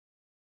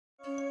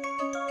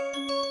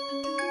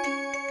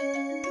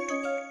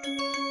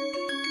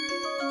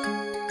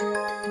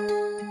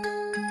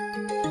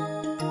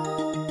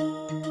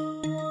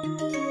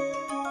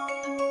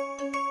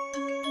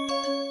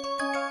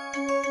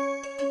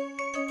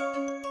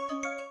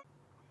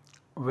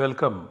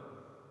Welcome.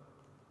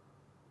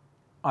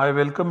 I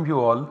welcome you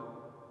all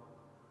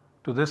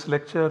to this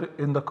lecture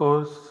in the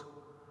course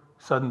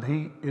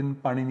Sandhi in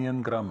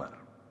Paninian Grammar.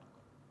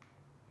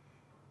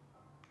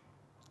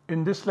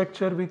 In this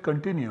lecture we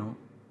continue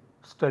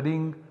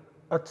studying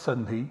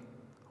ac-sandhi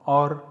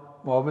or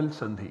vowel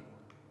sandhi.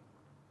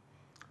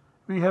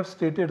 We have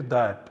stated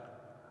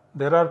that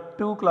there are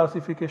two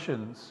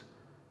classifications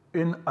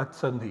in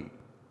ac-sandhi.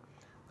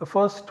 The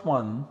first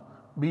one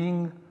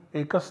being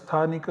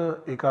ac-sandhi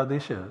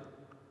ekādeśa,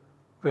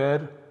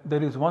 where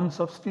there is one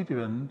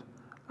substituent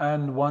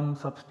and one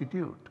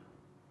substitute.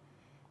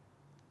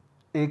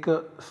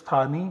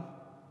 Ek-sthani,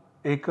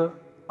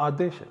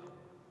 ekādeśa.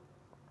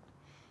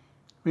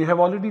 We have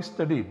already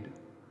studied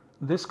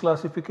this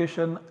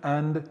classification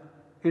and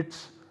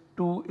its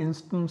two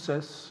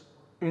instances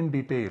in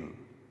detail.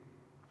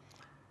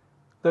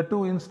 The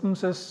two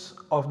instances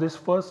of this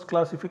first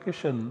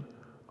classification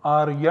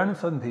are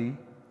yāṇ-sandhi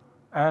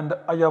and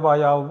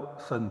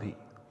ayavāyav-sandhi.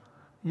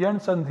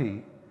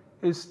 Yāṇ-sandhi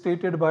is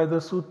stated by the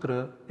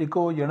sutra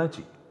eko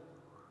yanachi.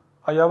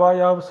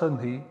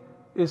 Ayavāyav-sandhi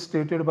is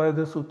stated by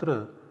the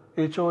sutra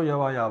echo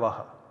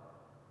yavāyavaha.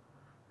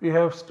 We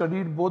have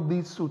studied both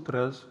these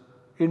sutras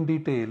in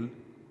detail.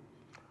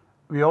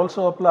 We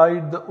also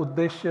applied the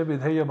uddeshya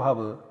vidheya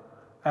bhava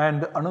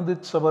and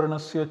anudit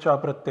savarnasya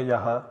cha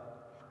pratyayaha.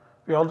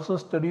 We also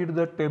studied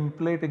the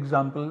template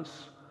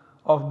examples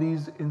of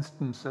these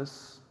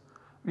instances.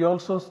 We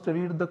also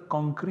studied the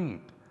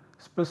concrete,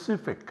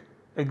 specific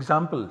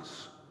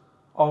examples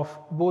of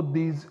both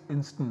these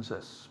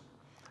instances.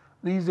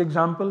 These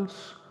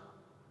examples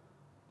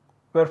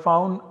were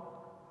found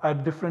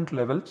at different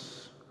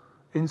levels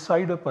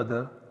inside a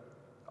pada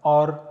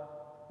or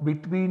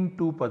between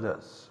two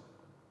padas.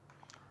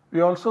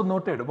 We also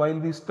noted while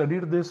we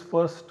studied this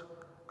first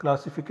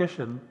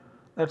classification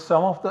that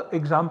some of the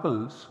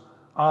examples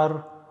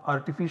are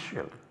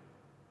artificial.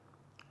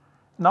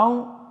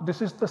 Now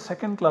this is the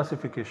second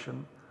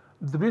classification,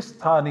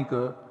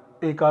 shdvisthānika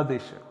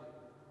ekādeśa.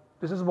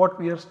 This is what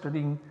we are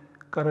studying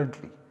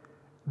currently,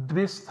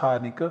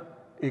 shdvisthānika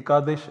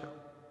ekādeśa.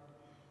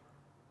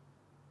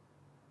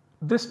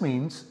 This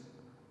means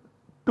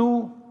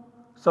two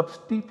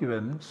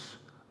substituents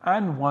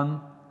and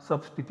one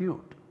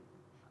substitute,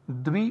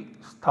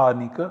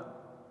 shdvisthānika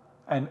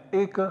and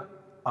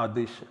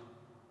ekādeśa.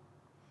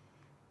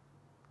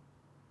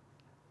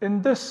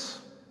 In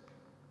this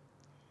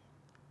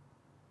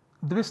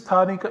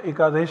shdvisthānika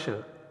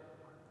ekādeśa,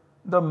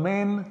 the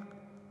main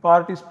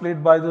part is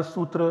played by the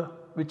sutra,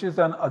 which is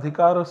an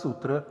adhikara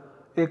sutra,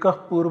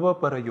 ekah purva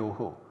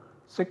parayoho,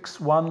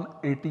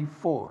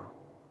 6.184,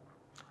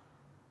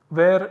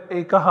 where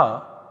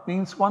ekaha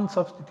means one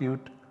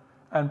substitute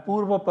and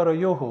purva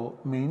parayoho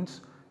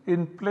means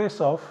in place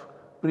of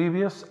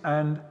previous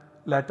and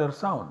latter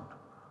sound.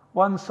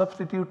 One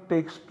substitute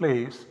takes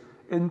place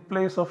in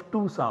place of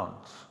two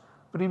sounds,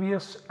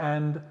 previous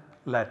and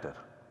latter.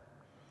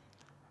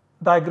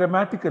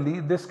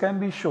 Diagrammatically, this can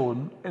be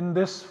shown in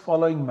this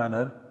following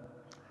manner,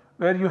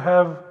 where you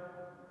have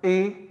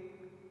A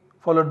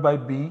followed by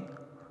B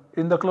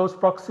in the close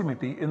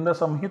proximity in the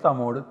samhita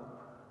mode,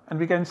 and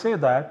we can say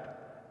that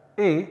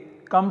A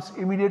comes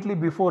immediately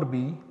before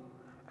B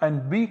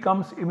and B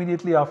comes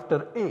immediately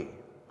after A.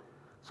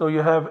 So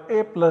you have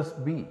A plus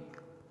B.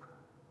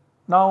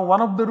 Now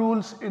one of the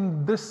rules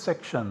in this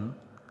section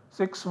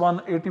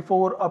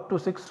 6.184 up to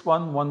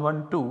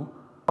 6.1.112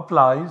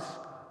 applies,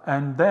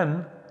 and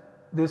then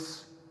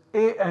this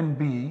A and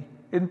B,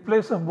 in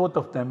place of both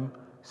of them,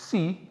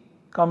 C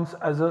comes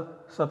as a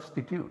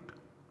substitute.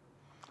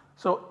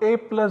 So A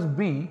plus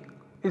B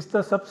is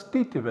the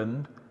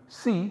substituent,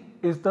 C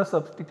is the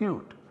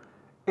substitute.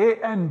 A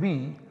and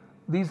B,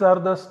 these are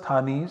the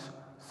sthanis,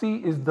 C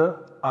is the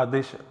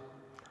ādesha.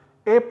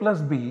 A plus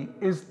B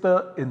is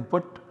the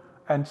input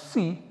and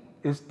C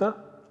is the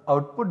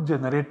output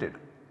generated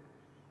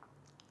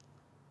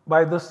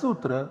by the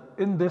sutra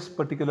in this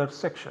particular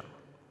section.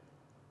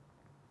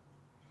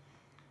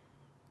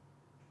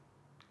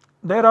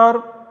 There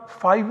are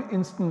 5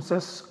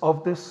 instances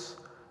of this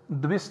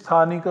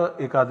shdvisthānika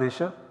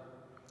ekādeśa.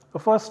 The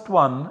first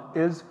one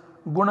is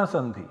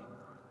guna-sandhi,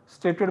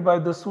 stated by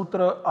the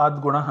sutra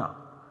ad-gunaha,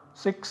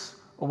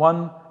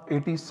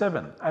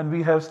 6.187, and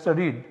we have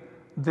studied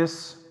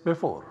this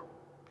before.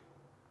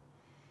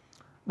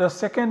 The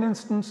second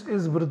instance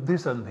is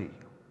vṛddhi-sandhi,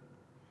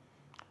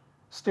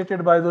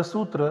 stated by the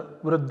sutra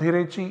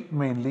vṛddhi-rechi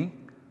mainly,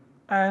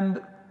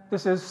 and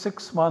this is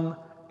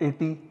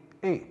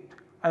 6.188.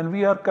 And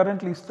we are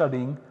currently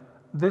studying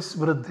this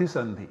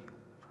vṛddhi-sandhi.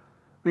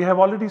 We have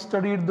already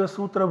studied the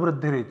sutra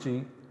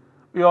vṛddhi-rechi.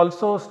 We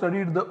also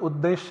studied the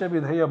uddeshya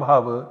vidheya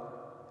bhava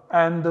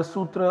and the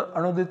sutra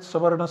anudit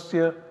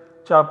savarnasya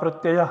cha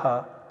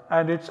pratyayaha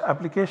and its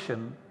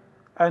application,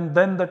 and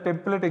then the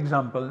template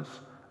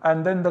examples,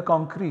 and then the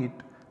concrete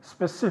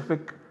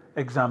specific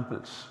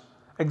examples.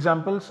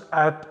 Examples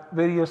at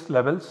various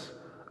levels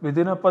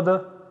within a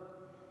pada,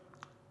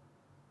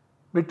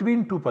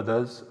 between two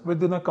padas,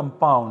 within a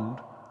compound,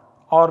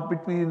 or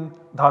between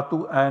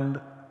dhatu and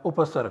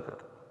upasarga.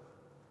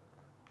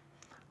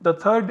 The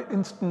third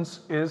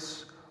instance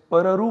is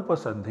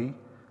Pararupa-sandhi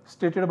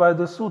stated by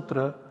the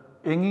Sutra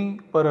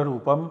Engi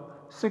Pararupam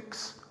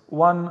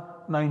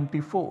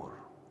 6.194.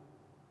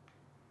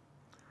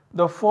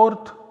 The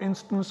fourth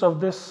instance of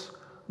this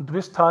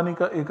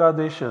Šdvisthānika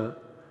ekādeśa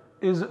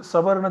is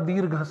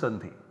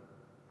Savarna-dirgha-sandhi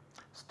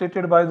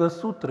stated by the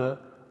Sutra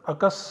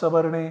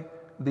Akas-savarne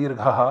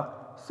dirghaha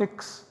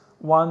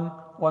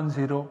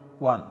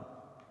 6.1.101.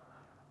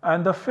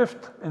 And the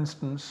fifth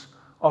instance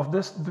of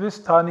this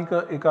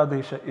Šdvisthānika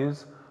ekādeśa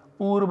is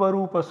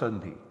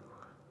Purva-rupa-sandhi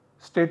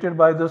stated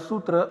by the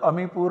Sutra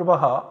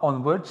Amipurvaha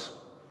onwards.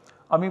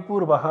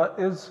 Amipurvaha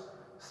is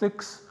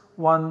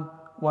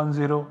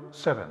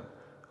 6.1.107.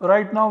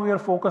 Right now we are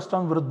focused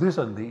on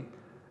vṛddhi-sandhi,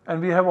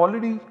 and we have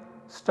already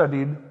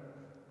studied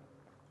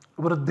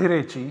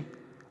vṛddhi-rechi,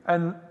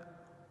 and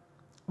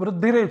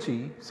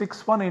vṛddhi-rechi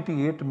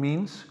 6.188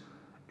 means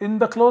in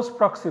the close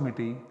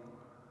proximity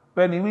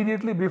when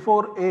immediately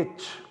before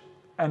H,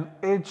 and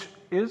H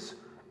is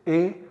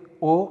A,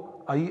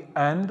 O, I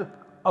and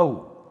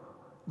Au.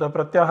 The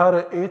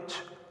pratyahara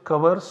H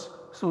covers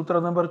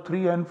sutra number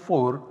 3 and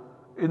 4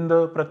 in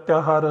the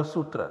pratyahara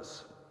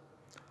sutras.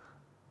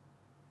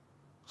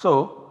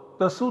 So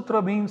the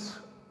sutra means,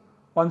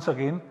 once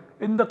again,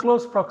 in the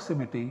close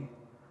proximity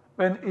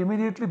when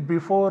immediately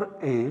before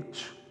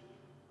H,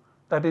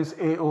 that is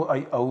A, O,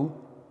 I, Au,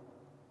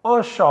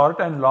 a short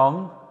and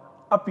long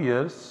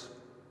appears,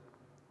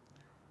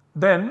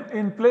 then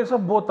in place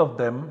of both of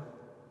them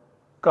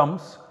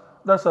comes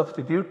the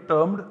substitute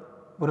termed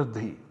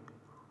vṛddhi.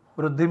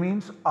 Vṛddhi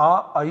means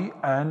A, I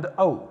and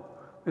Au.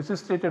 This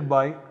is stated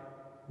by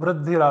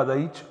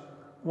vṛddhi-sandhi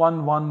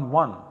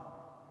 111.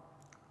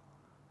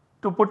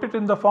 To put it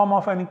in the form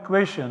of an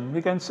equation,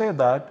 we can say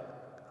that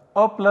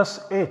A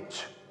plus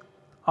H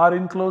are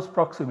in close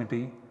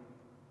proximity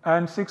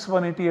and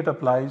 6.188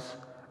 applies,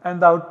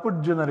 and the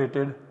output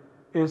generated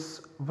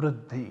is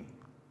vṛddhi.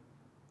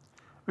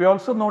 We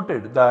also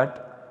noted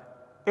that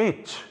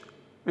H,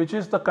 which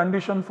is the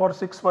condition for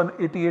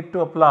 6.188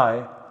 to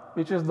apply,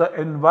 which is the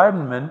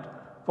environment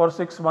for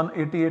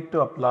 6.188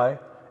 to apply,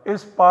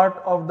 is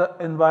part of the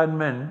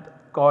environment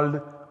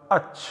called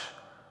Ach,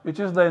 which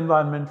is the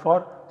environment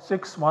for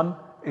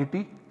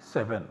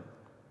 6.187.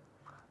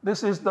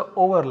 This is the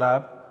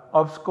overlap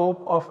of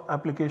scope of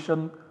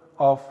application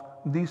of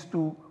these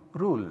two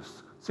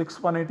rules,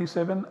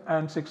 6.187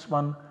 and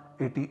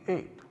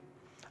 6.188.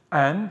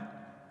 And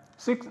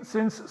since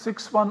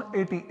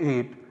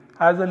 6.188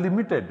 has a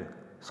limited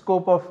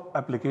scope of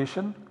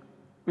application,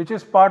 which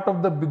is part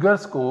of the bigger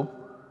scope,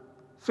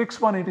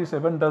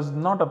 6.187 does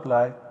not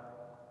apply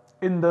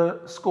in the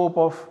scope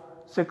of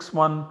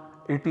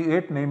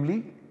 6.188,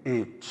 namely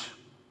H.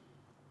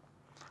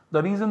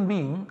 The reason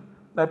being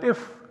that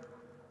if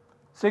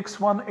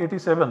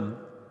 6.187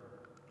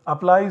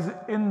 applies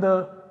in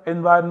the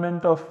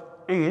environment of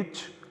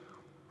H,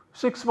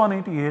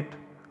 6.188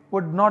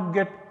 would not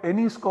get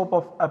any scope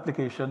of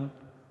application,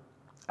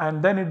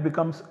 and then it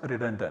becomes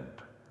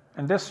redundant.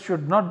 And this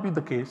should not be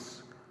the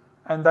case,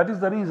 and that is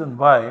the reason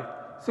why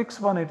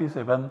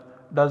 6.187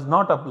 does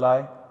not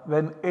apply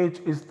when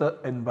H is the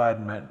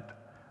environment.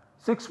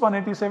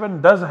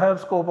 6.187 does have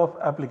scope of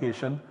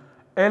application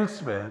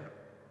elsewhere,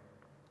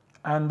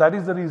 and that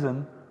is the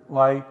reason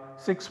why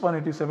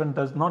 6.187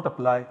 does not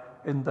apply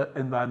in the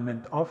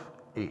environment of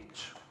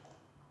H.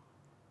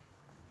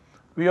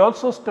 We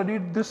also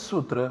studied this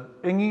sutra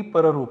Engi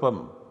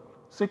Pararupam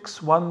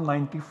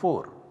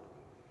 6.194,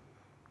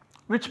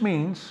 which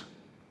means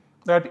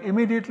that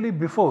immediately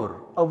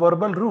before a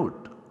verbal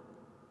root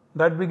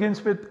that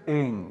begins with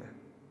eng,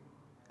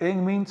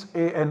 eng means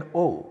A and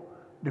O,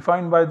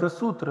 defined by the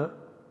sutra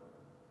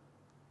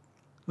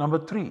number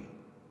 3,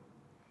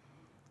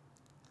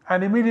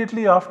 and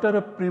immediately after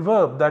a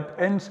preverb that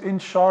ends in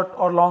short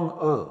or long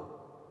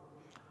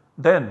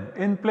then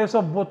in place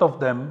of both of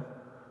them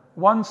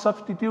one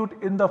substitute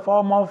in the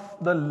form of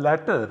the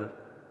latter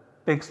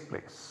takes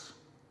place.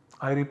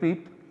 I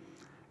repeat,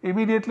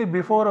 immediately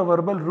before a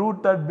verbal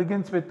root that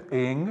begins with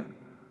eng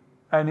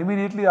and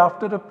immediately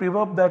after a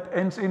preverb that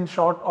ends in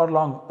short or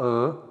long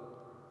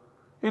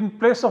in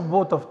place of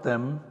both of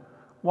them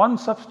one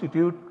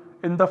substitute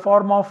in the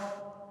form of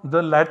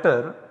the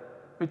latter,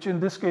 which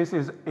in this case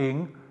is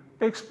eng,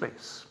 takes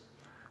place.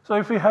 So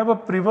if we have a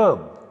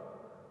preverb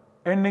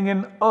ending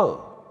in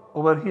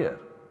over here,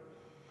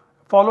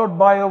 followed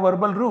by a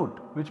verbal root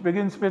which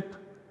begins with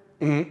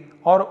A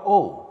or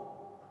O,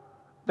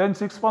 then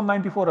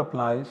 6.194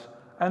 applies,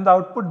 and the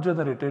output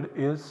generated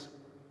is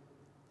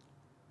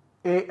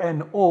A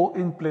and O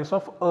in place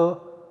of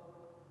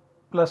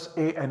plus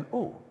A and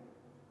O.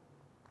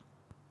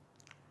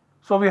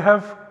 So we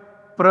have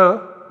pra,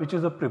 which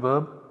is a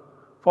preverb,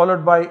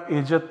 followed by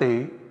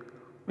ejate,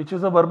 which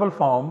is a verbal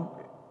form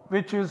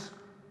which is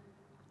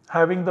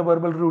having the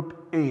verbal root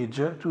age,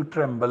 to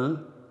tremble.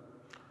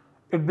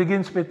 It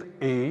begins with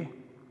A.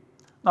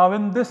 Now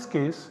in this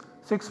case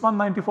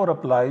 6.194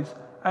 applies,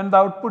 and the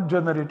output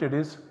generated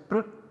is pr,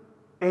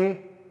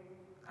 A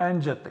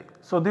and jate.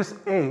 So this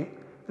A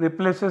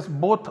replaces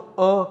both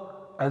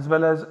as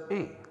well as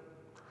A.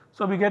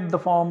 So we get the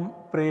form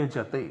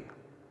prejate.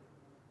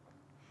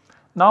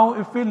 Now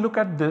if we look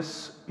at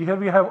this, here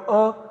we have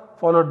a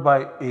followed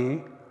by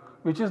a,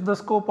 which is the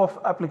scope of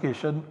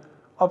application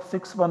of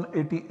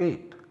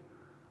 6188.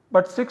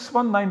 But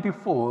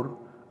 6194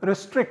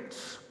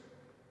 restricts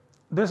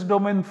this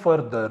domain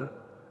further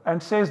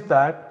and says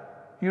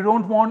that you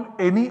don't want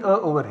any a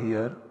over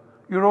here,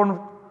 you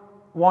don't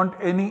want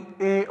any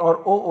a or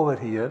o over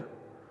here.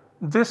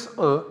 This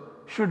a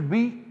should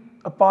be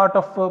a part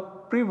of a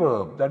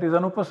preverb, that is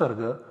an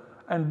upasarga,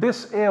 and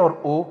this a or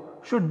o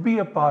should be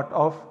a part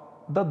of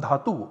the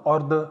dhatu or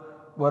the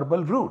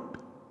verbal root.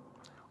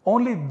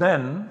 Only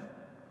then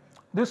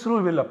this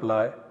rule will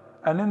apply,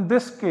 and in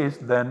this case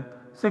then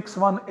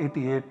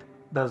 6188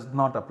 does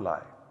not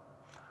apply.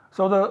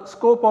 So the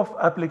scope of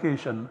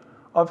application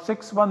of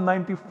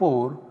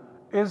 6194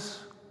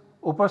 is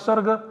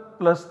upasarga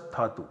plus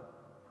dhatu.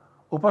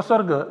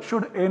 Upasarga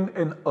should end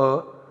in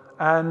a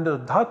and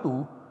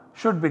dhatu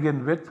should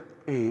begin with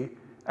a,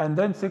 and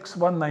then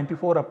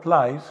 6194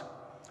 applies.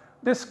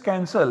 This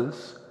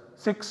cancels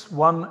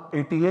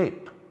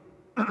 6188.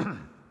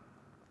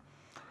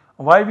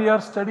 Why we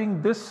are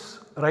studying this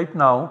right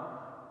now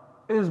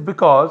is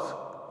because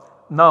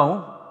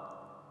now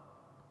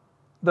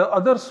the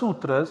other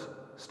sutras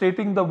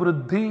stating the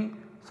vṛddhi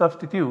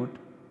substitute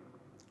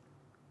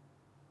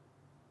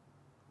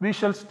we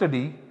shall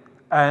study,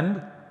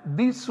 and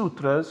these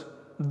sutras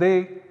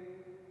they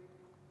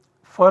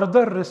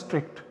further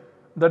restrict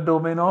the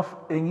domain of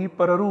engi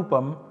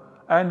pararupam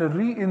and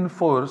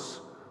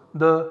reinforce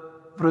the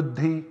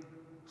vṛddhi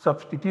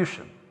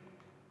substitution.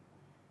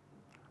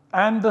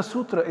 And the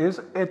sutra is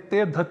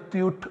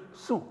ekādeśa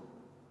su.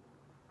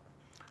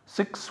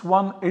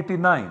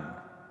 6189.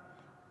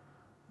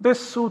 This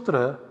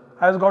sutra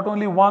has got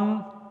only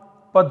one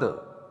pada,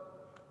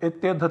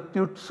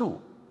 ekādeśa su.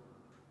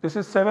 This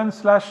is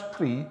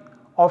 7/3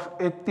 of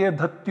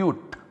ekādeśa.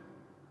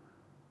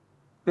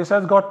 This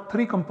has got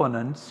three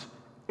components: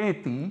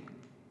 eti,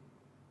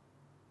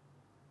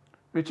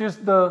 which is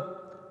the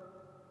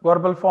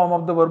verbal form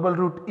of the verbal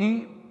root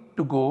e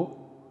to go,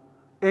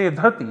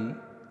 edhati,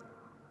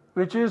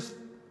 which is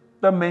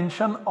the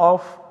mention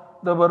of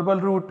the verbal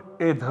root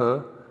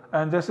edha,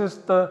 and this is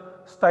the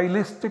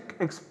stylistic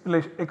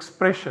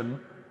expression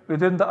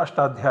within the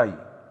Ashtadhyayi.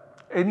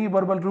 Any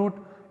verbal root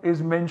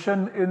is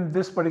mentioned in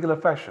this particular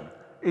fashion,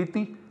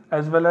 eti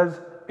as well as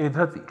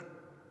edhati.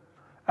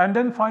 And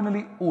then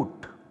finally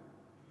ut.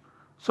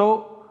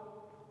 So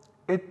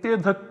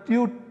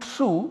ekādeśa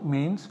su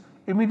means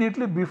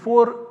immediately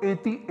before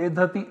eti,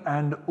 edhati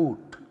and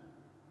ut.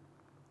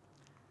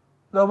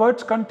 The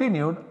words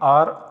continued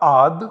are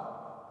ad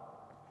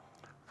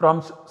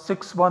from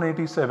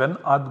 6187,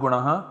 ad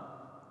gunaha,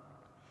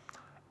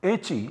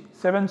 h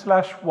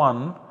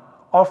 7/1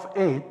 of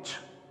h.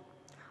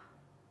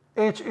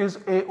 H is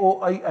a,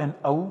 o, I and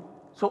au.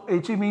 So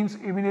h means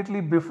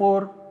immediately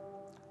before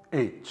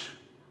h.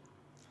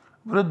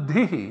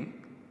 Vṛddhi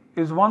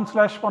is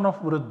 1/1 of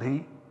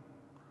vṛddhi.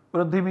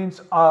 Vṛddhi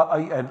means a, I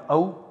and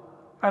au,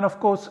 and of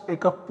course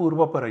ekah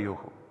purva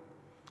parayoho,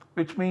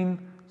 which means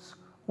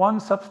one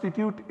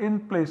substitute in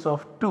place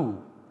of two,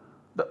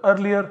 the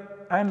earlier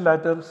and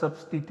latter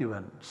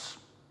substituents.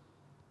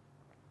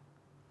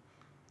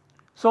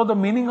 So the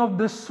meaning of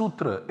this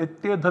sutra,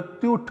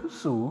 ekādeśa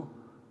su,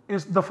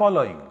 is the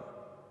following.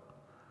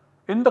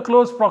 In the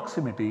close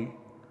proximity,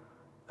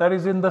 that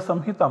is in the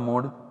Samhita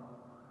mode,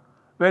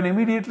 when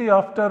immediately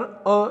after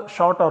a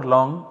short or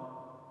long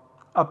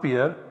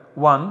appear,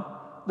 one,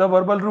 the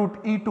verbal root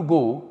e to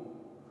go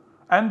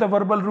and the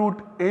verbal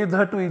root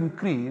edha to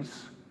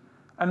increase,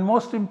 and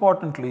most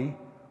importantly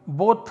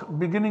both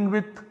beginning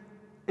with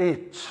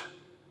h,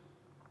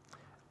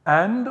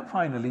 and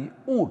finally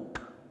ut.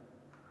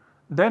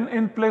 Then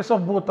in place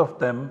of both of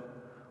them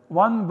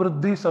one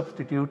vṛddhi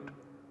substitute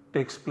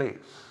takes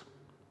place.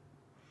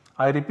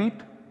 I repeat,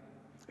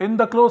 in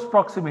the close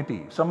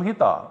proximity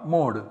Samhita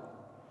mode,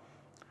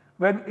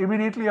 when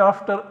immediately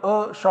after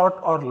a short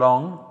or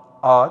long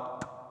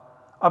at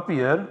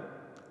appear,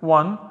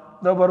 one,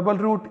 the verbal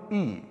root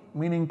e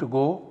meaning to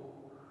go,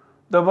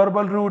 the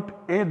verbal root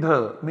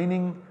edha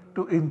meaning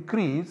to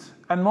increase,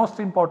 and most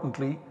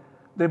importantly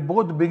they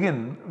both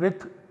begin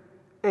with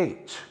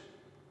h,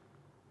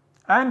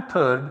 and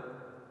third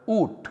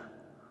ut.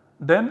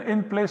 Then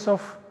in place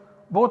of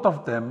both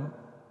of them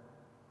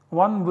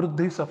one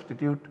vṛddhi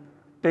substitute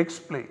takes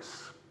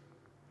place.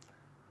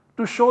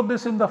 To show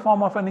this in the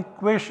form of an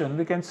equation,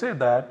 we can say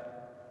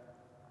that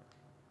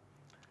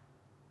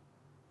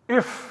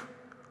if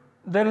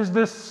there is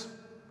this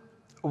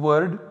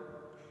word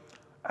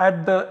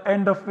at the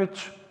end of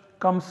which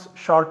comes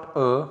short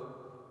a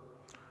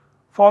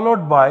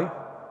followed by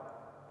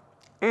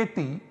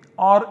eti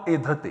or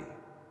edhate,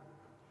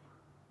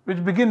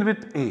 which begin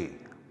with a,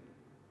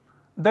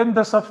 then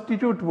the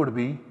substitute would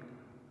be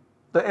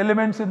the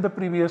elements in the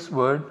previous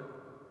word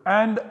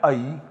and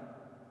I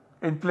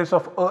in place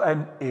of a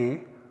and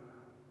a,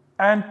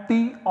 and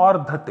ti or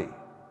dhate.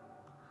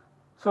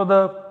 So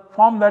the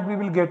form that we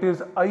will get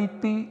is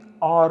it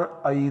or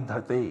I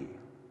dhate.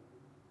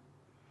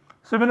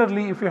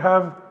 Similarly, if you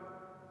have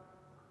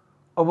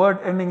a word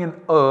ending in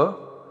a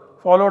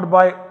followed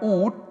by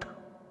oot,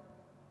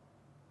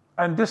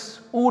 and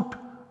this oot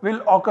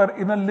will occur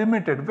in a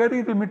limited,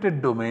 very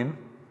limited domain,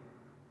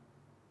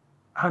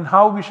 and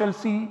how we shall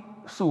see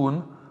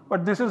soon,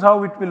 but this is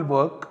how it will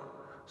work.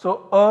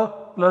 So, a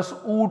plus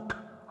oot,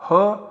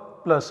 her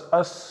plus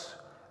us,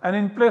 and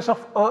in place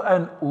of a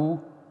and u,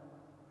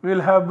 we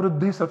will have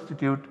vṛddhi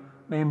substitute,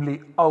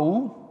 namely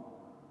au,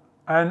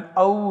 and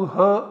au,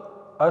 her,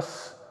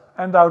 us,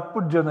 and the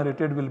output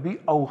generated will be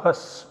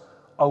auhas,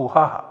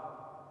 auhaha.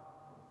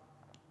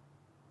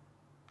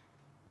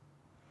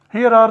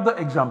 Here are the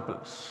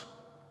examples.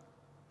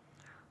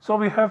 So,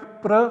 we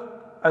have pra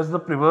as the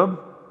preverb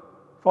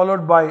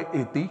followed by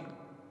eti,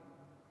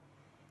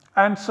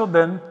 and so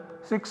then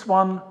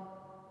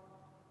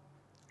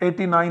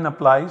 6189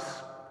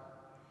 applies,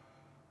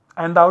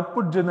 and the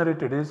output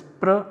generated is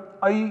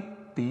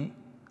pra-aiti,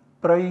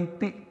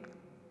 praiti.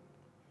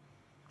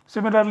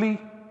 Similarly,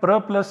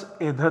 pra plus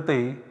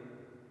edhate,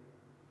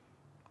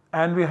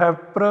 and we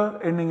have pra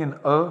ending in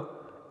a,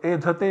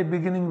 edhate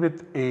beginning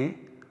with a,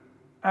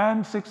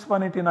 and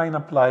 6189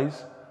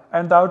 applies,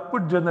 and the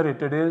output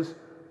generated is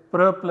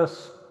pra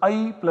plus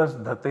I plus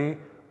dhate,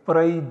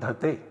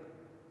 praidhate.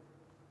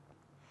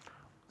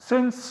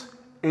 Since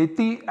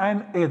eti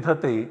and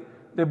edhate,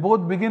 they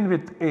both begin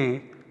with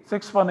a,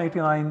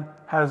 6189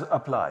 has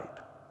applied.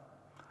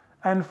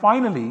 And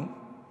finally,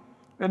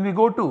 when we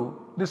go to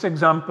this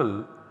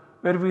example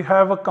where we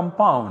have a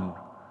compound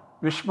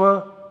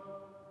Vishwa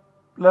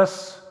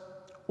plus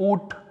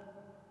oot,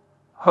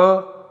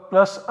 her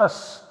plus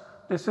us,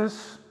 this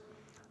is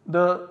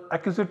the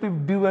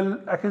accusative dual,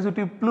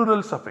 accusative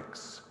plural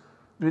suffix,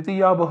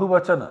 dvitiya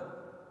bahuvachana,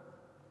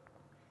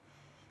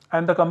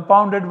 and the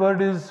compounded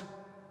word is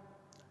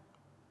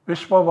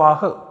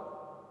Vishwavaha,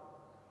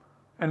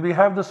 and we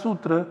have the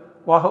sutra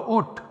Vaha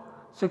Ut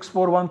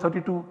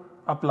 64132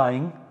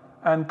 applying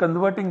and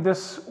converting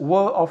this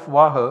va of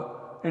Vaha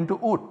into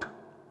Ut,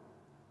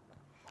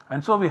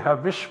 and so we have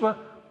Vishwa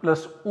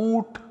plus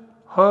Ut,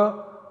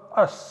 her,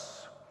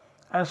 us,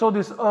 and so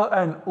this a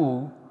and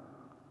u,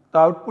 the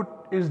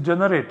output is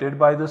generated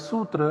by the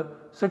sutra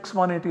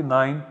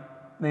 6189,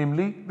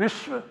 namely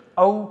Vishwa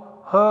au,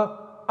 her,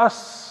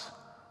 us,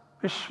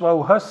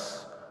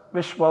 Vishwauhas,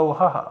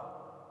 Vishwauhaha.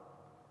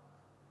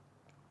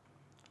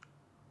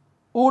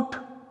 Ut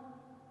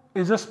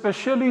is a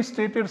specially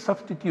stated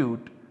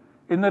substitute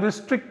in a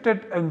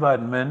restricted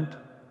environment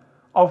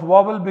of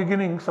vowel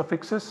beginning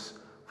suffixes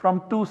from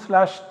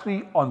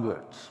 2/3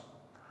 onwards,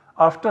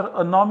 after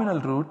a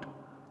nominal root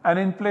and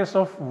in place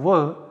of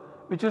va,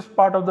 which is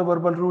part of the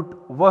verbal root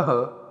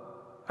vaha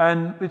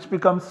and which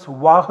becomes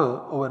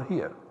vaha over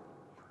here.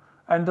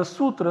 And the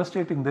sutra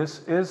stating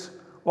this is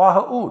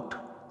Vaha Ut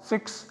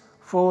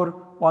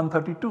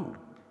 64132.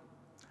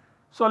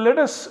 So, let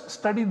us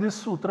study this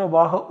sutra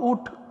Vaha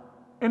Ut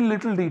in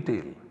little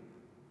detail.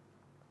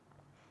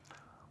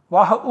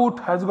 Vaha Ut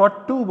has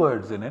got two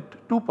words in it,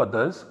 two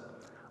padas,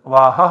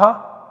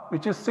 Vahaha,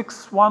 which is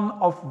 6-1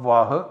 of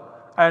Vaha,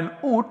 and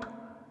Ut,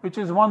 which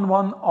is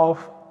 1-1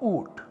 of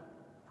Ut.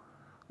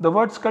 The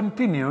words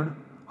continued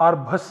are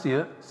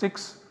bhasya,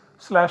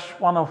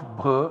 6/1 of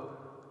bha,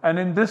 and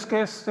in this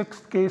case,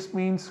 sixth case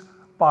means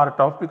part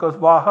of, because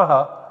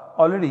Vahaha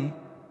already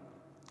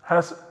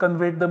has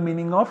conveyed the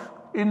meaning of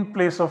in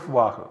place of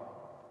Vaha.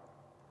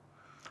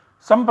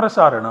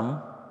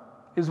 Samprasaranam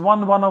is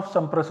 1-1 of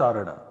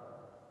Samprasarana.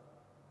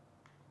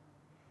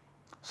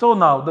 So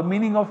now the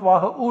meaning of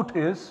Vaha Ut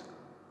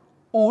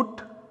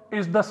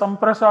is the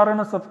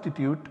Samprasarana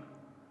substitute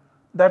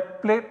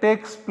that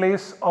takes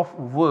place of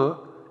Va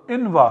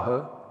in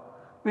Vaha,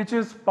 which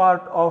is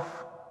part of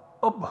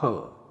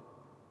Abha.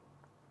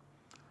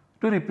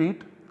 To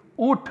repeat,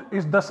 Ut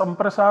is the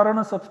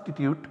Samprasarana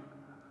substitute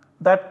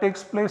that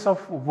takes place of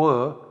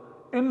Va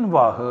in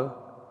Vaha,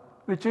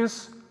 which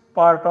is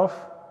part of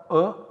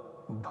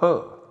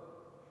Abha.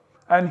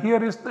 And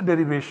here is the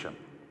derivation.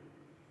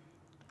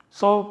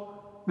 So,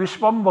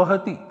 Vishwam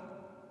Vahati,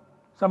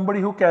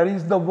 somebody who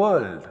carries the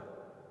world,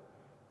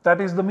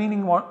 that is the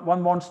meaning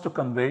one wants to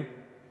convey.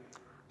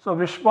 So,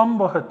 Vishwam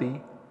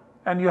Vahati,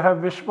 and you have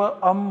Vishwa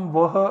Am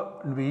Vaha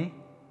Nvi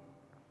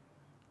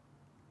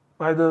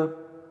by the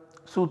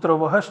Sutra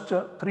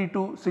Vahascha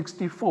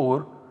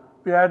 3-64,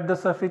 we add the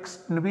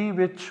suffix Nvi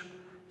which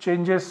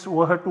changes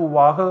Vaha to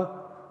Vaha.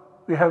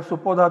 We have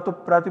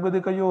Supodhatu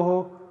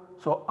Pratipadikayoho,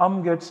 so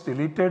Am gets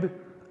deleted,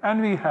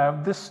 and we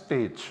have this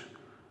stage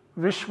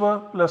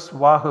Vishwa plus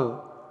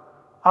Vaha,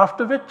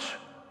 after which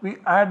we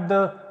add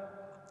the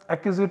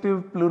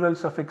accusative plural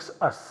suffix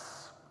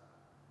As.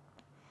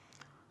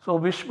 So,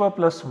 Vishwa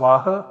plus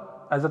Vaha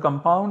as a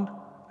compound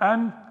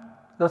and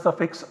the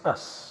suffix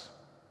As.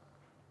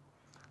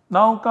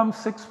 Now comes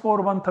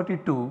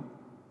 64132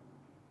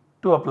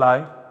 to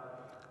apply.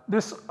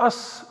 This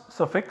As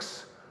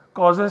suffix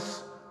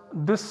causes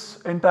this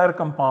entire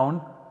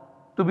compound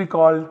to be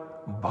called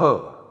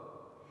Bha.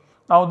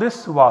 Now,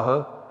 this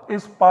Vaha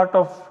is part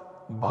of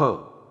Bha,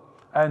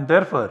 and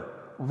therefore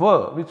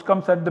Va, which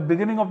comes at the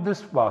beginning of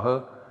this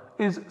Vaha,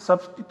 is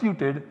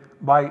substituted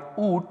by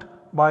oot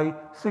by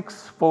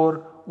 6, 4,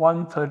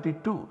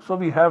 132. So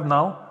we have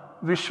now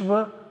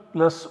Vishwa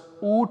plus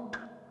oot,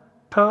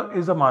 tha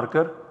is a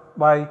marker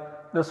by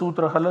the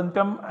sutra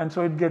halantyam, and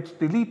so it gets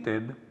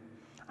deleted,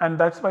 and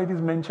that's why it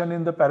is mentioned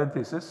in the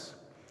parenthesis.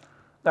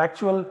 The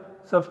actual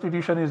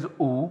substitution is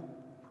u.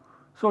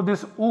 So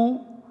this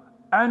u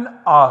and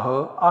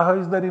aha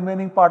is the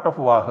remaining part of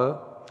vaha.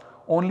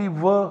 Only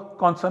v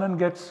consonant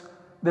gets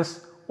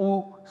this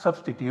u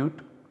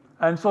substitute,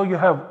 and so you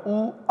have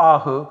u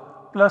ah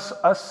plus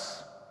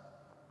us.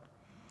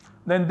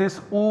 Then this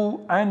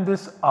u and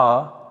this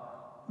a,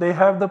 they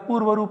have the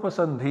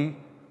vṛddhi-sandhi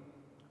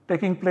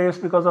taking place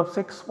because of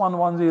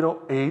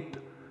 61108,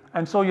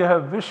 and so you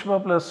have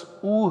Vishwa plus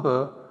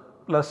uha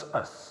plus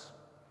us.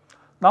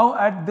 Now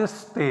at this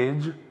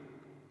stage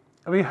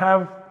we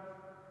have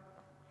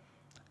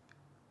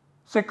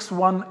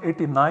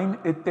 6189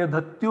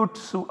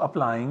 ityadhatyutsu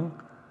applying,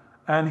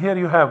 and here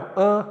you have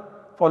a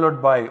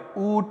followed by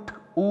oot,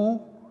 u,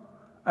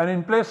 and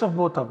in place of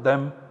both of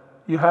them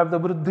you have the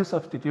vṛddhi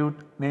substitute,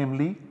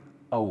 namely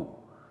au.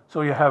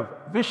 So you have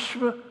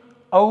Vishwa,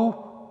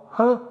 au,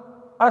 ha,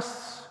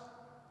 as,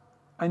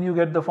 and you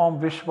get the form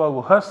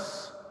Vishwa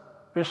has,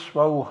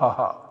 Vishwa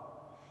ha.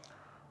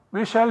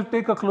 We shall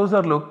take a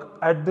closer look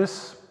at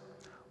this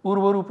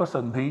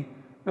vṛddhi-sandhi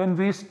when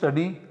we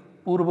study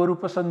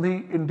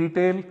vṛddhi-sandhi in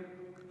detail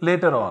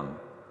later on.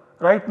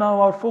 Right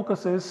now our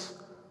focus is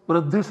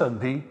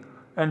vṛddhi-sandhi,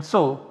 and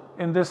so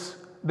in this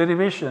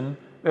derivation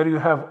where you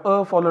have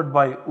a followed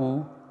by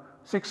u,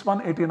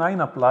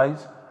 6189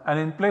 applies, and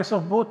in place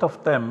of both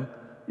of them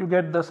you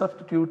get the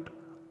substitute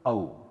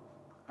au,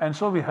 and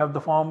so we have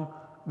the form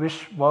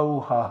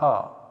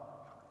Vishwa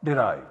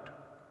derived.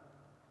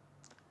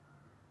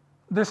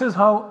 This is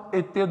how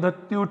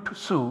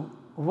ityadhatyutsu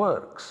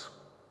works.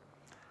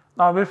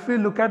 Now if we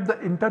look at the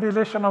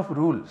interrelation of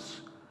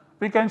rules,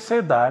 we can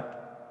say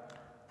that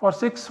for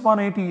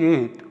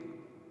 6188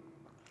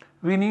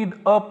 we need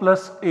a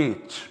plus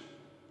h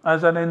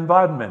as an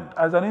environment,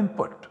 as an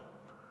input,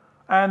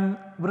 and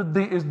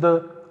vṛddhi is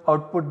the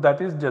output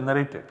that is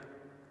generated.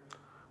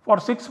 For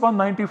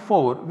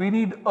 6194 we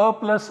need a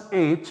plus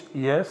h,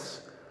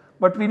 yes,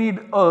 but we need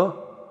a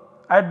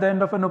at the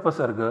end of an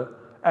upasarga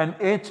and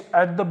h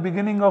at the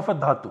beginning of a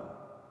dhatu,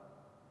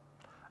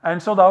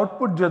 and so the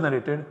output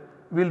generated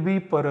will be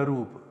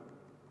pararoop.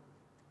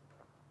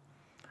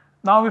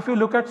 Now if we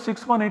look at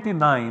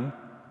 6189,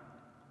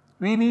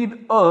 we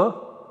need a,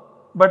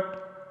 but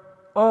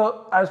a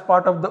as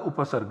part of the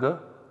upasarga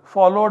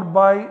followed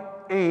by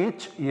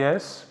h,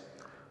 yes,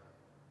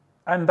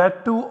 and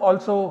that too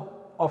also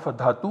of a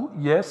dhatu,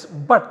 yes,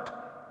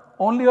 but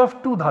only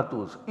of two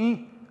dhatus,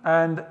 e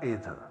and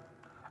edha,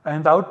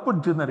 and the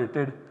output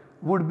generated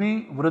would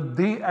be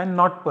vṛddhi and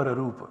not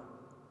pararoop.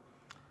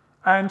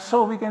 And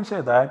so we can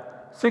say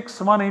that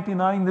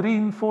 6189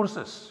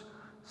 reinforces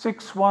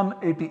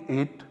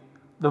 6188,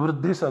 the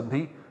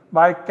vṛddhi-sandhi,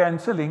 by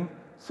cancelling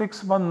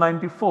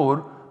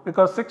 6194,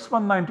 because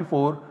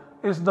 6194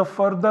 is the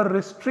further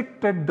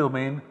restricted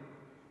domain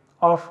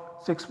of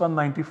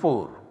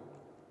 6194.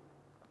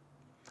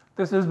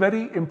 This is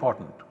very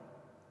important.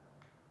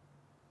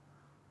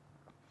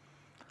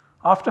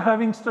 After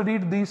having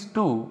studied these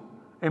two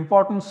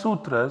important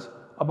sutras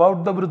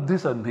about the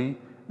vṛddhi-sandhi,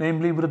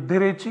 namely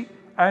vṛddhi-rechi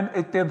and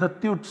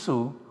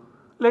ityadhatyutsu,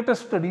 let us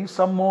study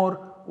some more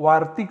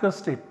vartika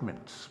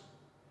statements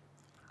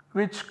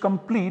which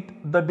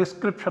complete the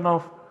description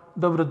of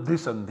the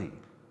vṛddhi-sandhi.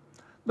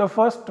 The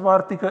first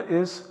vartika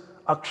is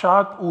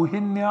akshat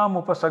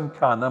uhinyam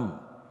upasankhyanam,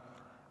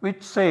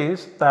 which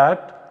says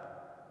that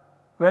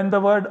when the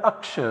word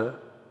aksha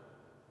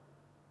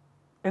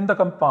in the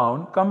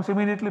compound comes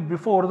immediately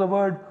before the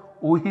word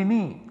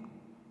uhini,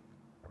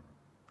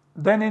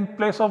 then in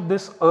place of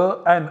this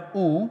a and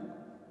u,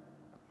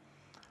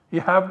 you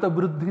have the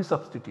vṛddhi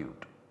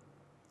substitute.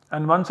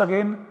 And once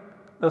again,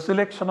 the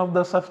selection of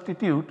the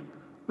substitute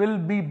will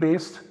be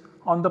based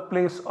on the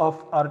place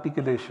of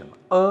articulation.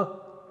 A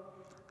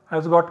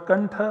has got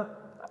kantha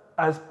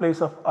as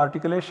place of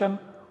articulation,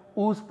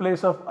 u's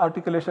place of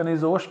articulation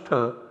is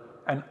oshtha,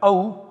 and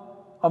au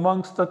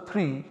amongst the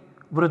three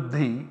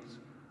vṛddhis,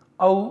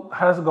 au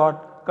has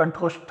got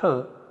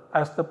kanthoshtha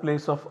as the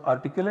place of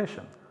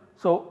articulation.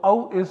 So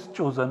au is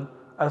chosen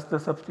as the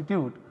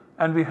substitute,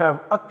 and we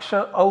have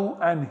aksha, au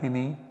and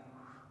hini.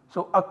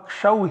 So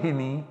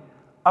akshauhini,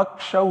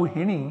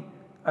 akshauhini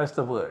as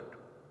the word,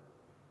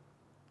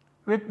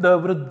 with the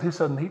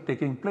vṛddhi-sandhi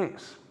taking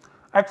place.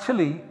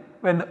 Actually,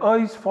 when a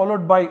is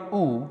followed by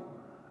u,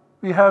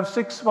 we have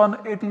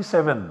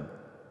 6187,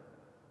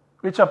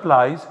 which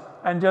applies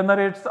and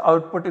generates the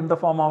output in the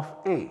form of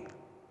a,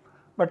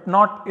 but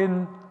not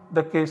in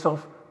the case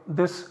of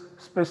this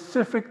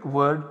specific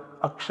word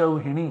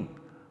akshauhini.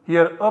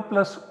 Here a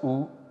plus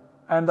u,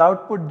 and the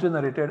output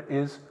generated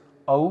is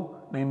au,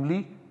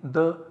 namely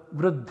the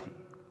vṛddhi.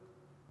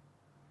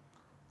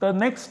 The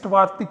next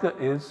vartika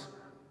is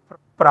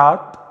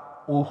prat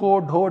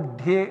uhodho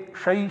dhye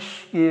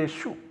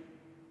shaishyeshu.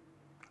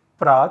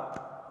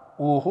 Prat,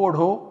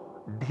 uhodho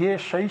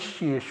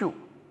vṛddhi-sandhi.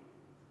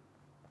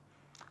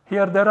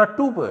 Here there are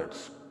two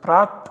words,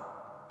 prat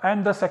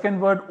and the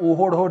second word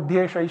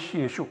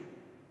vṛddhi-sandhi.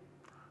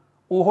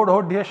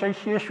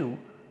 Vṛddhi-sandhi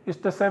is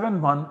the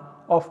 7-1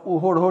 of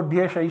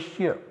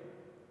vṛddhi-sandhi.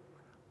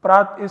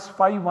 Prat is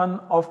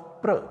 5-1 of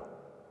pra.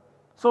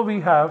 So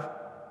we have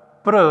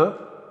pra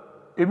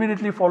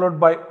immediately followed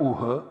by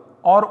uh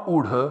or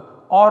udha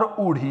or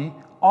udhi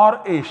or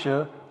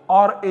esha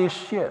or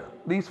esya.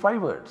 These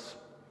 5 words.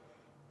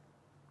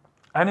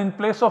 And in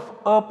place of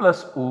a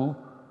plus u,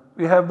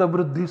 we have the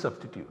vṛddhi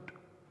substitute.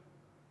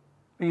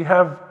 We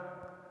have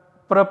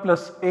pra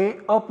plus a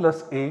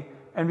plus a,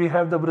 and we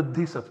have the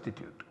vṛddhi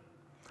substitute.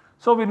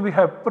 So when we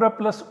have pra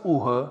plus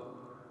uh,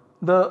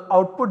 the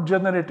output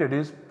generated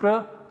is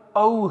pra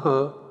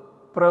auha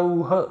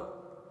prauha.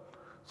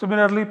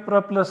 Similarly,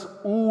 pra plus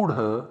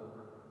udha,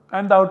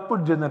 and the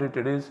output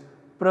generated is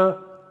pra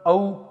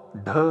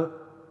audha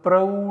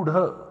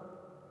praudha.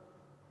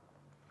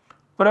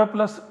 Pra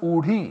plus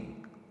udhi,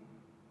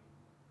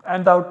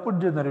 and the output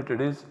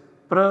generated is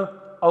pra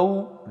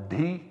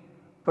audhi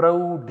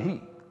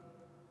praudhi.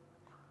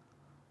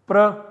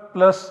 Pra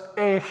plus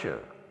esha,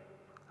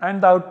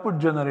 and the output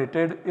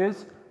generated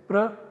is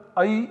pra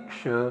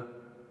aisha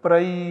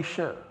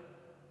praisha.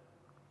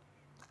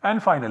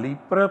 And finally,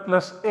 pra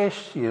plus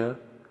esya,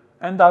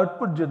 and the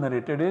output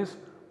generated is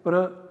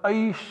pra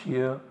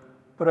aishya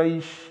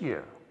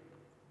praishya.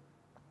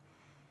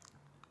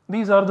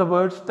 These are the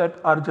words that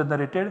are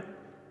generated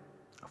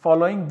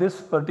following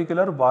this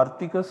particular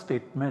Vartika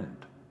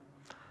statement.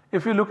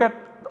 If you look at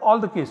all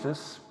the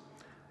cases,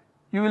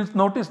 you will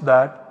notice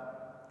that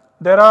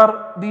there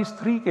are these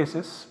 3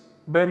 cases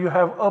where you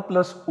have a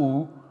plus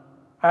u,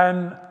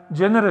 and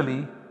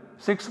generally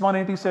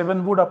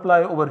 6187 would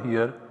apply over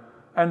here,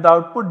 and the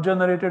output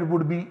generated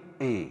would be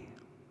a.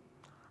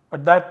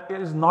 But that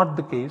is not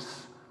the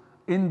case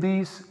in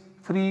these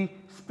 3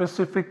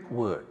 specific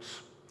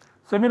words.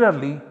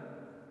 Similarly,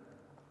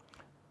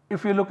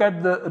 if you look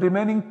at the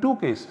remaining 2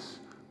 cases,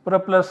 pra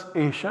plus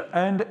esha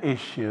and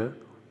esya,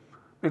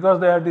 because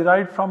they are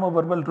derived from a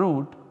verbal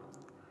root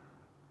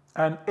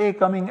and a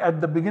coming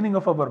at the beginning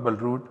of a verbal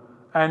root,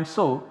 and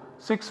so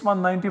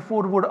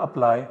 6194 would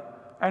apply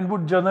and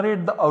would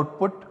generate the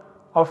output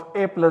of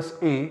a plus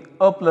a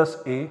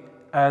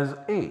as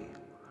a.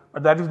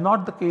 But that is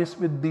not the case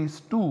with these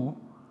 2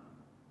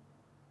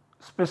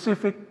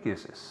 specific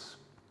cases.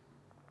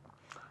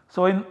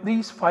 So in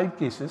these 5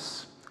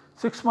 cases,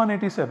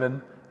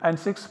 6187 and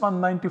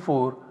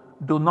 6194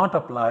 do not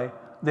apply,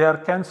 they are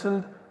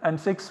cancelled, and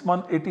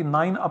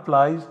 6189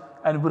 applies,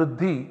 and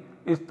vṛddhi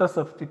is the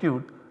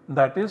substitute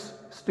that is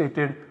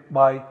stated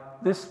by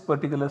this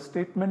particular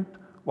statement,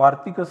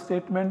 Vartika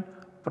statement,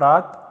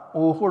 prat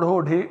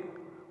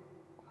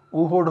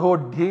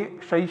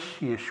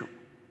vṛddhi-sandhi.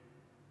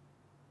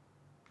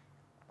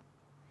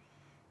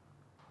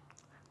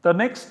 The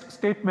next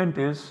statement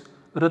is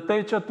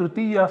rite-cha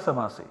tritiya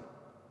samase.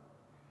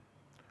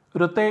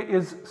 Rite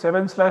is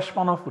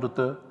 7/1 of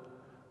rita,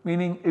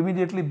 meaning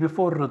immediately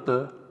before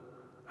rita,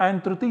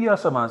 and tritiya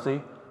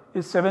samase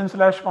is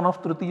 7/1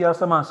 of tritiya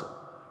samasa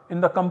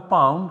in the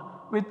compound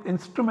with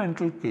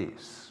instrumental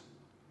case.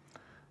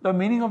 The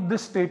meaning of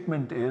this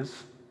statement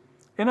is,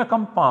 in a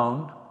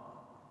compound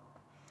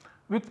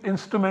with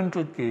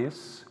instrumental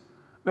case,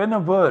 when a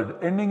word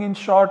ending in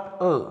short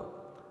a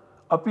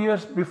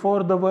appears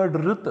before the word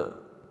rita,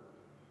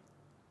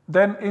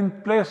 then in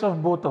place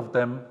of both of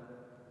them,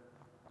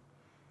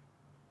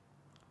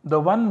 the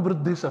one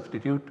vṛddhi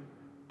substitute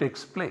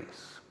takes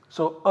place.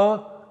 So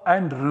a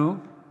and ru,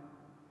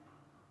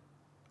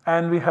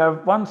 and we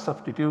have one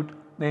substitute,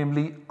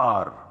 namely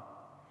r.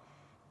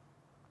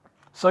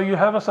 So you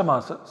have a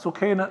samasa,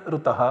 sukhena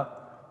ritaha.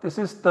 This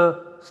is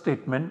the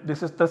statement,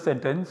 this is the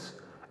sentence,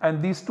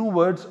 and these 2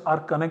 words are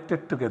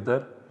connected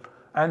together,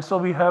 and so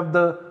we have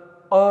the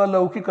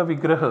alaukika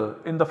vigraha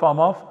in the form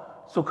of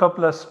sukha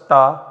plus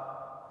ta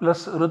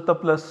plus rita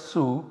plus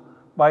su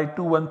by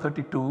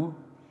 2132,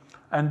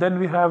 and then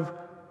we have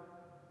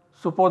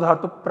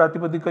supodhatu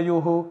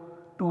pratipadikayoho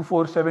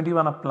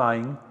 2471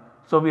 applying.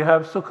 So we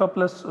have sukha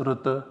plus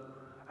rita,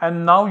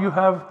 and now you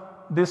have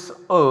this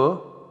a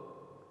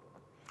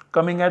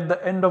coming at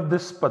the end of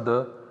this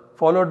pada,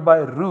 followed by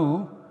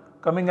ru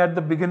coming at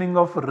the beginning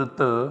of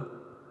rita,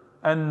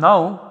 and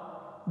now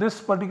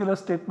this particular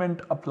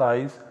statement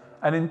applies,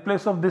 and in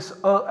place of this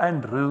a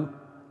and ru,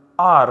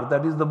 r,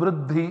 that is the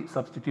vṛddhi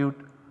substitute,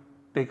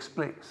 takes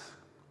place.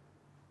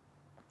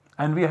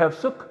 And we have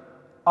sukh,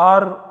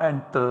 r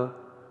and ta,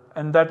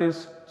 and that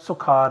is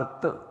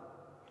sukharta.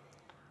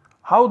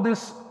 How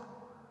this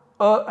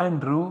a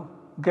and ru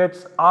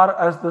gets r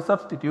as the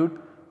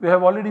substitute, we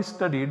have already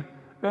studied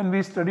when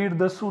we studied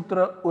the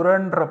sutra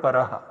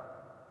urandraparaha.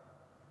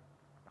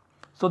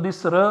 So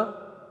this ra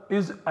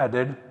is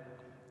added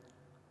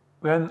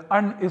when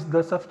an is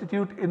the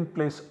substitute in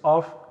place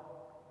of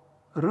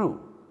ru.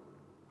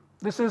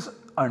 This is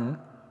an,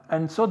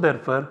 and so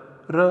therefore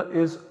ra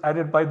is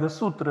added by the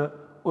sutra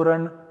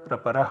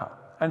urandraparaha,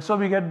 and so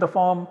we get the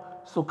form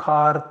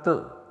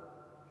sukharta.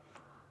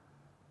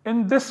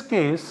 In this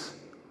case,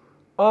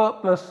 a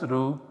plus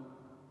ru,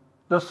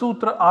 the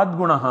sutra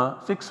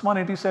adgunaha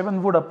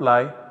 6187 would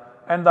apply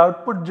and the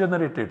output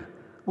generated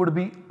would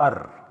be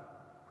ar.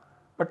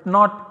 But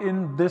not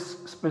in this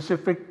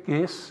specific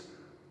case,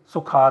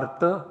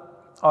 sukharta,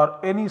 or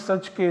any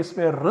such case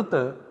where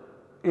rita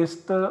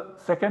is the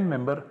second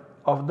member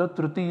of the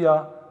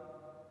tritiya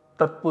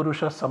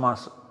tatpurusha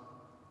samasa.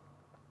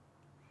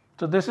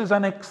 So this is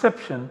an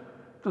exception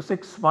to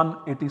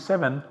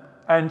 6187,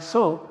 and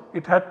so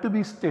it had to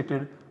be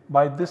stated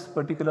by this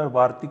particular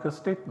Vartika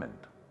statement.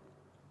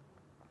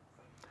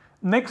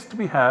 Next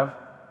we have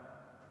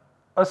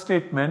a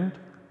statement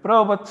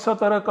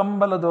pravatsatara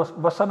kambala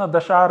vasana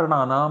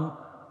dasharananam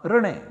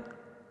rane.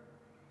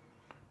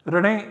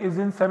 Rane is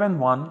in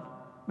 7-1,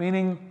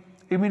 meaning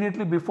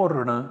immediately before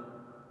rana,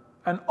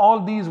 and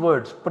all these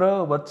words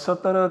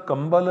pravatsatara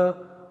kambala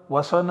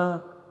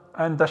vasana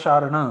and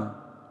dasharana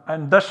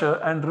and dasha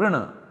and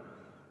rana,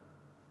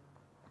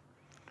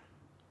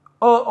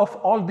 of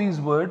all these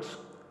words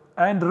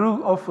and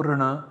ru of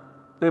rana,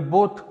 they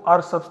both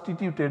are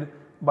substituted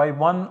by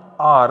one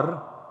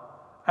r,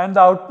 and the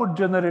output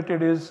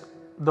generated is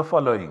the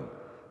following.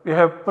 We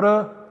have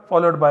pra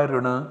followed by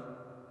rana,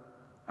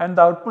 and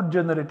the output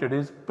generated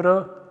is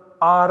pra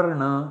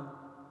arna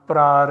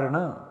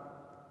prarna.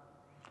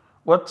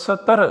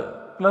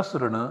 Vatsatara plus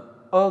rana,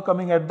 a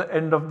coming at the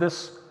end of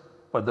this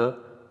pada,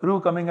 ru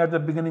coming at the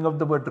beginning of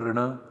the word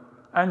rana,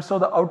 and so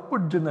the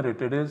output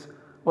generated is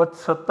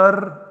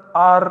vatsatar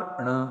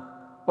arna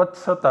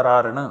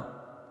vatsatararna.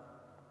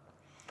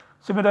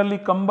 Similarly,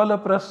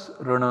 kambala plus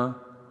rana,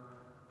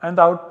 and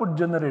the output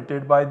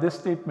generated by this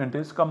statement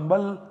is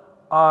kambal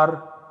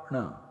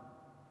arna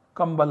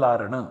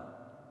kambalarna.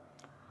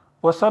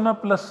 Vasana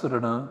plus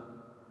rana,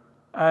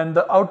 and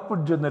the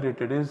output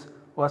generated is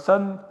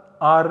vasan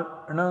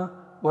arna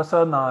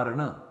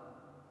vasanarna.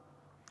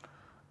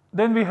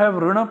 Then we have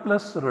rana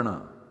plus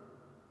rana,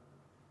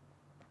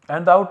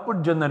 and the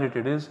output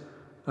generated is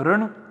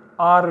ran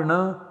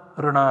arna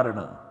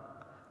ranarna.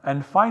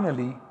 And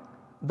finally,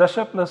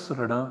 dasha plus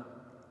rana,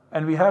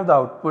 and we have the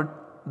output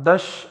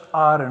dash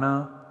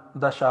arna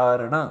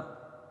dasharana.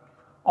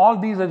 All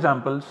these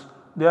examples,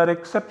 they are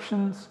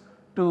exceptions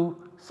to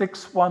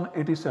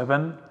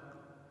 6187,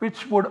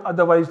 which would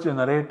otherwise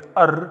generate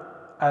ar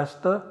as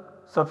the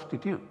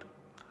substitute.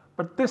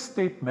 But this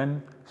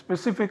statement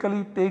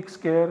specifically takes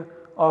care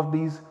of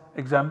these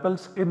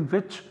examples in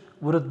which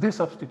vṛddhi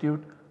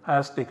substitute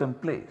has taken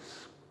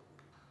place.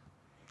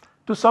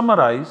 To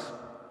summarize,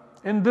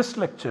 in this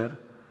lecture,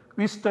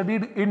 we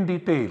studied in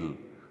detail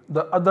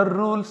the other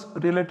rules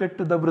related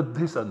to the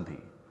vṛddhi-sandhi,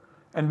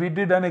 and we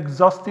did an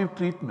exhaustive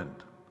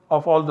treatment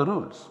of all the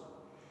rules.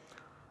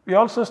 We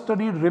also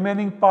studied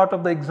remaining part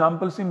of the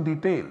examples in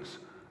details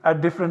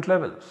at different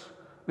levels,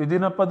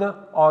 within a pada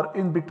or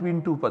in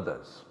between two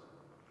padas.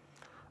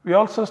 We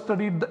also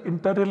studied the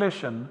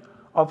interrelation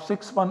of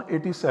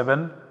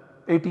 6187,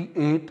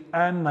 88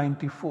 and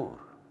 94.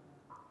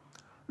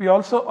 We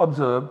also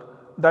observed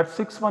that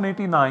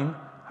 6189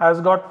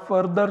 has got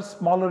further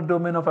smaller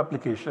domain of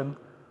application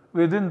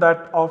within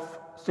that of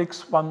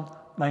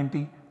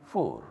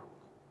 6194.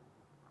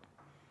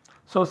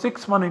 So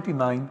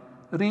 6189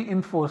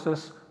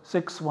 reinforces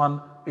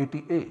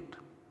 6188.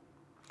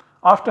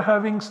 After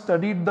having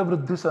studied the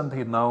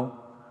vṛddhi-sandhi now,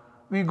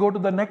 we go to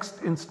the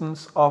next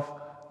instance of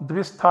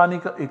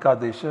shdvisthānika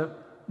ekādeśa,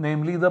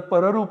 namely the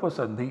pararupa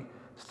sandhi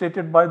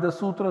stated by the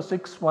Sutra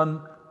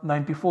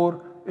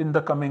 6194 in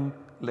the coming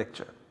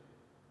lecture.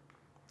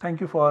 Thank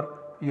you for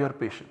your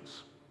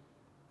patience.